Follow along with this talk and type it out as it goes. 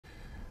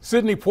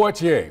Sidney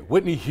Poitier,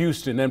 Whitney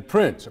Houston, and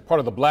Prince are part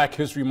of the Black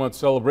History Month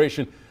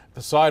celebration at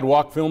the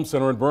Sidewalk Film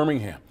Center in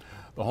Birmingham.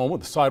 The home of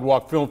the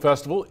Sidewalk Film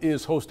Festival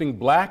is hosting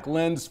Black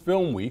Lens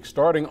Film Week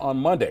starting on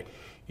Monday.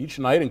 Each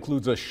night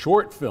includes a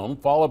short film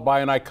followed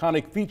by an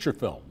iconic feature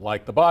film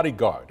like The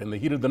Bodyguard, In the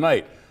Heat of the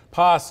Night,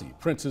 Posse,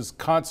 Prince's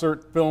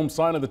concert film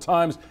Sign of the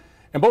Times,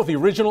 and both the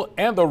original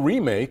and the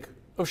remake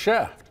of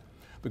Shaft.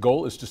 The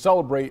goal is to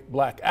celebrate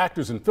Black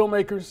actors and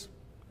filmmakers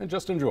and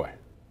just enjoy.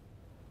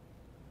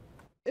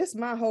 It's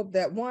my hope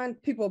that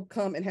people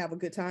come and have a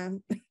good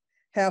time,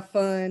 have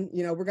fun.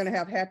 You know, we're going to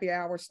have happy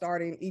hours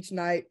starting each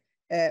night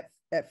at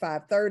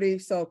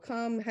 5:30. So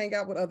come hang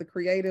out with other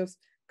creatives.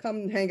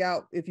 Come hang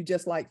out if you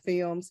just like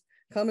films.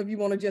 Come if you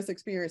want to just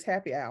experience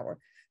happy hour.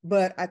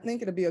 But I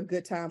think it'll be a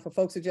good time for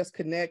folks to just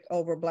connect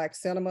over Black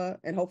cinema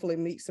and hopefully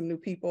meet some new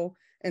people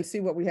and see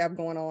what we have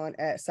going on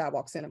at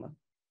Sidewalk Cinema.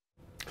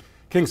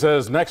 King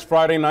says next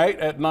Friday night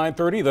at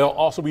 9:30, they'll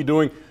also be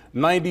doing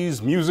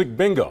 90s music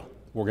bingo.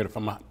 We'll get it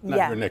from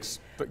your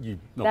next. You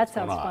know that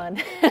sounds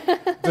fun.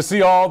 To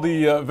see all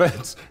the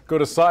events, go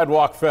to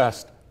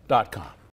sidewalkfest.com.